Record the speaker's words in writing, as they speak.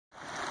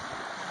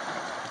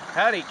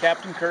Howdy,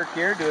 Kapt'n Kirk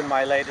here, doing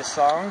my latest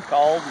song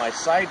called My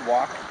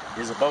Sidewalk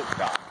is a Boat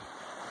Dock.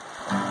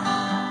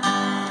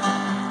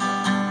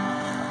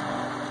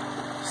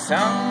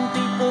 Some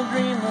people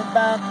dream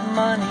about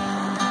money,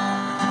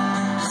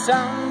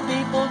 some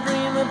people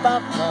dream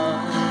about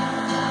love.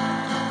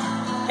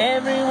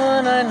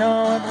 Everyone I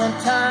know at one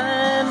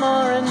time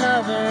or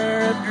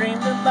another have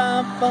dreamed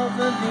about both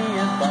of the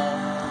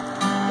above.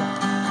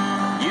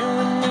 You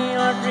and me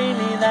aren't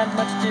really that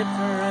much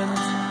different.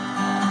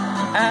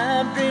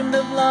 I've dreamed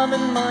of love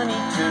and money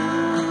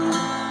too.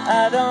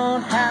 I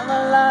don't have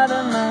a lot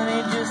of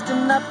money, just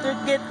enough to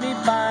get me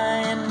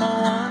by, and my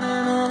one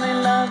and only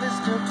love is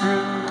still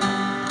true.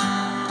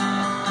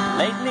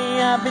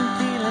 Lately I've been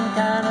feeling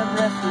kind of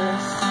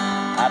restless.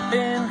 I've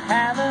been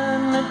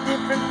having a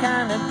different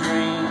kind of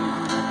dream.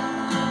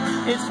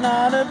 It's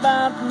not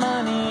about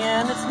money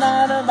and it's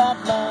not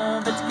about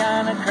love. It's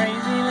kind of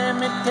crazy, let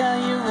me tell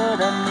you what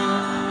I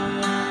mean.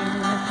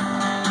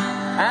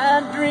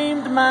 I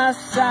dreamed my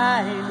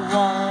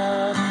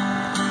sidewalk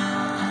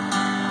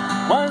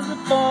was a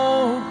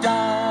boat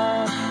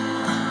dock.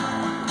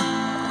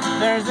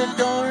 There's a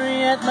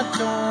dory at my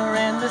door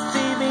and the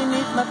sea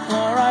beneath my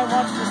floor. I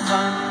watch the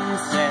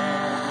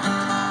sunset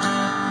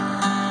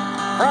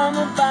from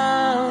a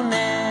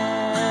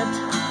bownet.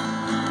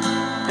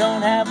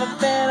 Don't have a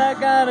bed, I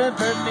got a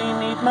bird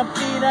beneath my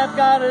feet. I've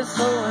got a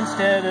soul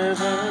instead of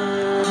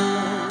her.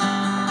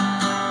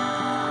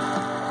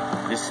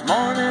 This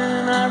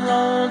morning I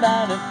rolled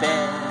out of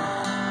bed.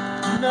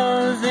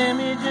 Those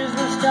images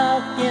were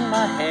stuck in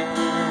my head.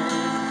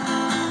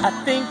 I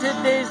think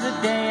today's the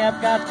day. I've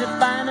got to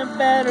find a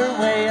better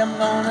way. I'm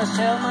gonna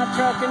sell my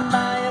truck and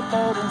buy a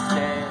boat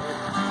instead.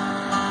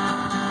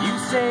 You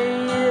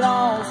say it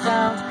all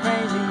sounds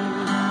crazy.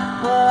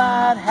 Well,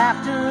 I'd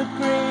have to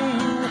agree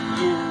with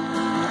you.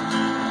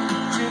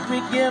 Should we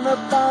give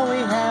up all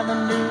we have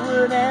and do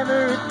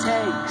whatever it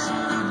takes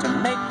to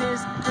make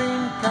this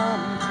dream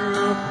come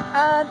true?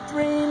 I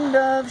dreamed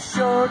of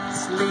short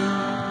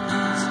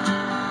sleeves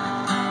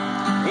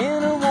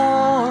in a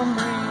warm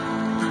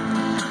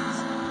breeze.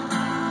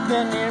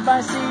 The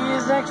nearby sea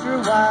is extra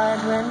wide.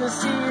 When the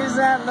sea is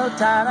at low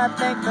tide, I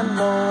thank the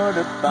Lord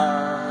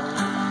above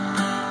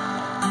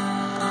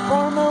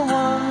for my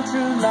one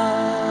true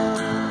love.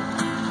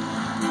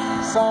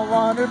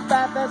 Saltwater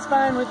bath, that's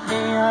fine with me.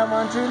 Our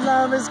one true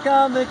love is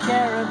called the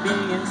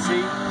Caribbean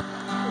Sea.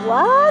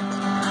 What?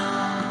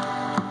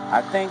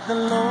 I thank the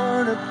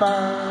Lord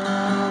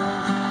above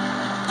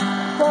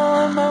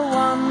for my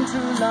one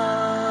true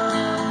love.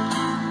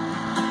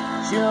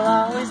 She'll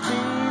always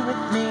be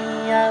with me.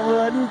 I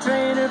wouldn't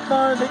trade her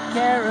for the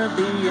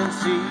Caribbean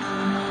Sea.